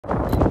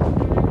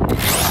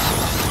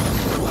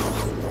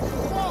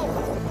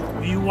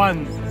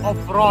one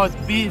off-road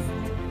beast.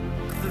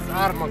 This is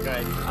Arrma,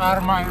 guys.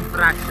 Arrma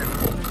Infraction.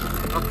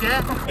 Okay?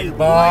 Wheel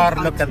bar.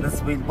 Look at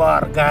this wheel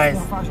bar, guys.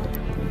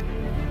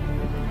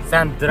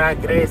 Sand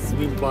drag race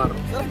wheel bar.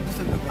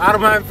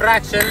 Arrma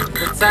Infraction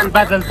with sand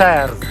battle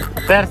tires.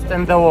 First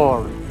in the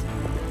world.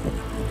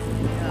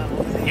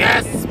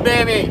 Yes,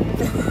 baby!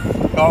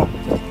 Oh,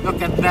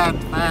 look at that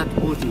fat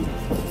booty.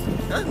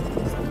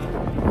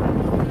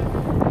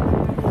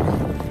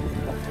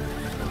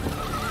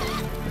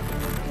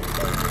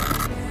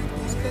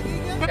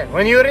 Okay,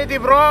 when you're ready,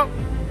 bro.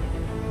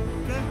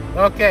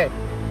 Okay.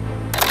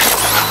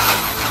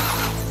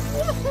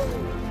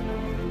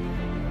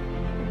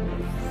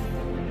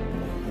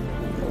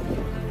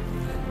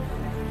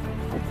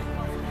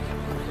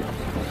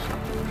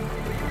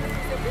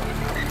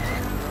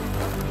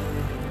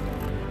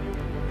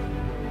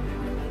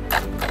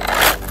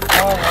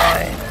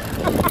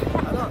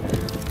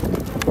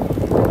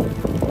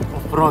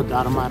 Off-road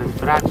Arrma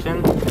Infraction,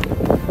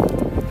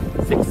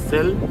 6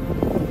 cell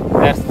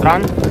first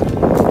run,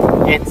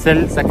 8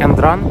 cell second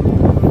run.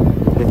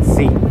 Let's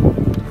see.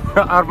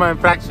 Arrma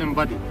Infraction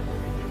body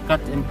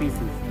cut in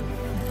pieces.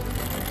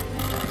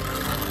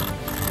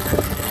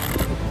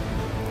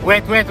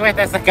 Wait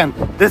a second.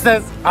 This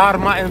is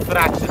Arrma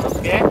Infraction,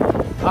 okay?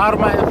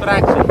 Arrma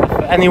Infraction.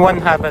 If anyone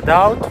have a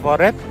doubt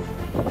for it,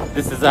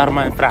 this is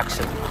Arrma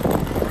Infraction.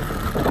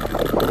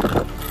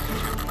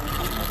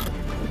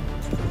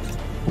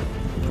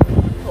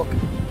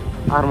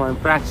 Arrma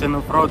Infraction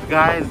off-road,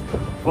 guys,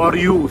 for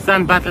you.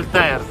 Sand battle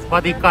tires,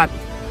 body cut.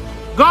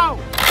 Go!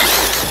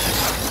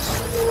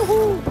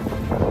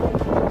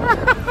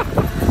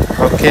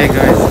 Okay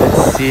guys,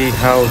 let's see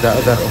how the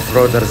other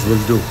off-roaders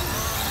will do.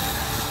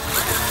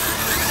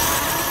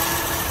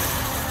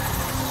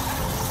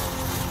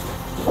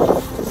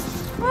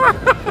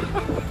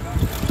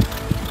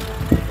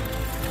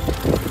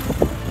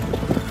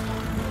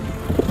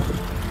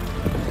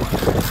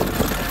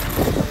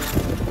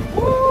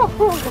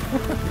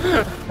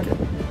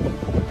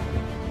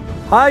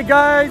 Hi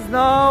guys,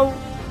 now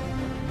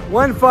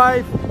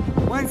 15,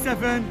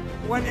 17,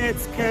 18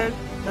 scale,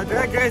 the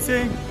drag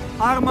racing,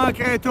 Arrma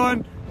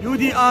Kraton,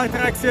 UDR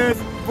Traxxas,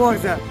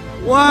 Forza.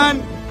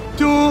 1,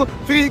 2,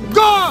 3,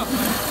 go!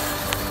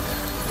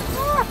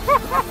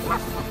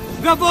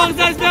 The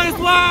Forza is first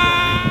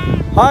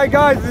one! Hi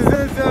guys, this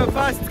is a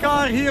fast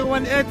car here,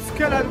 18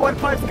 scale and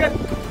 15 scale.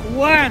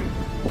 1,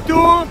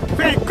 2,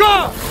 3,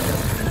 go!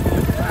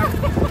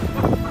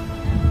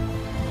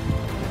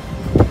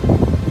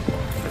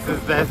 This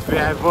is the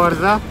SPI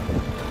Forza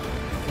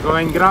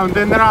going round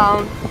and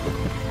round.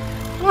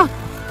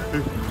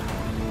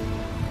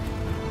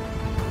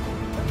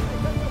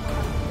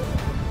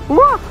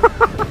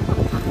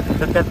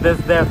 Look at this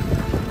depth.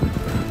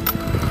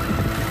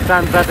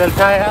 Sand battle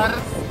tires.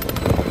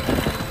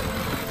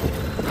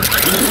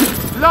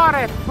 Floor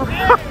it.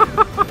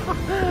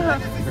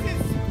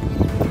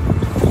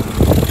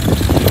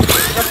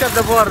 Look at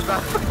the Forza.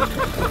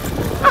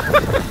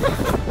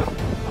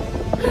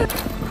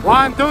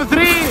 1, 2, 3.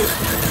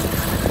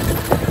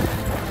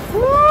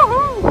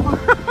 Woohoo!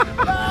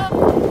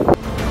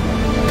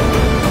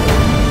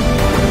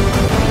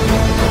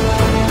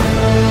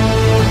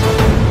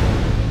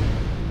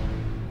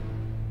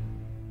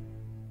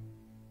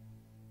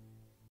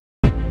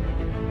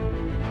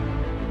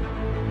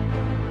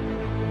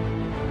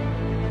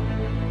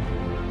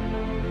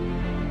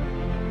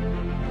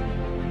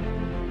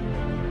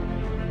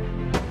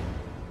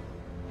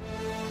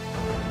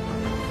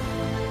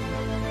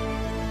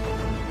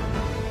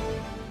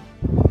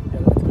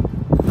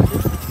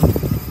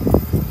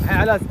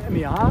 على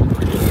 600 ها؟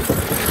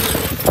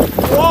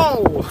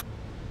 Whoa!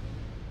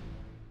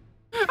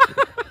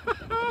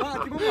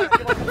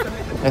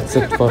 That's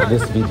it for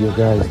this video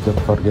guys.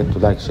 Don't forget to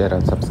like, share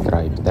and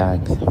subscribe.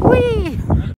 Thanks. Whee!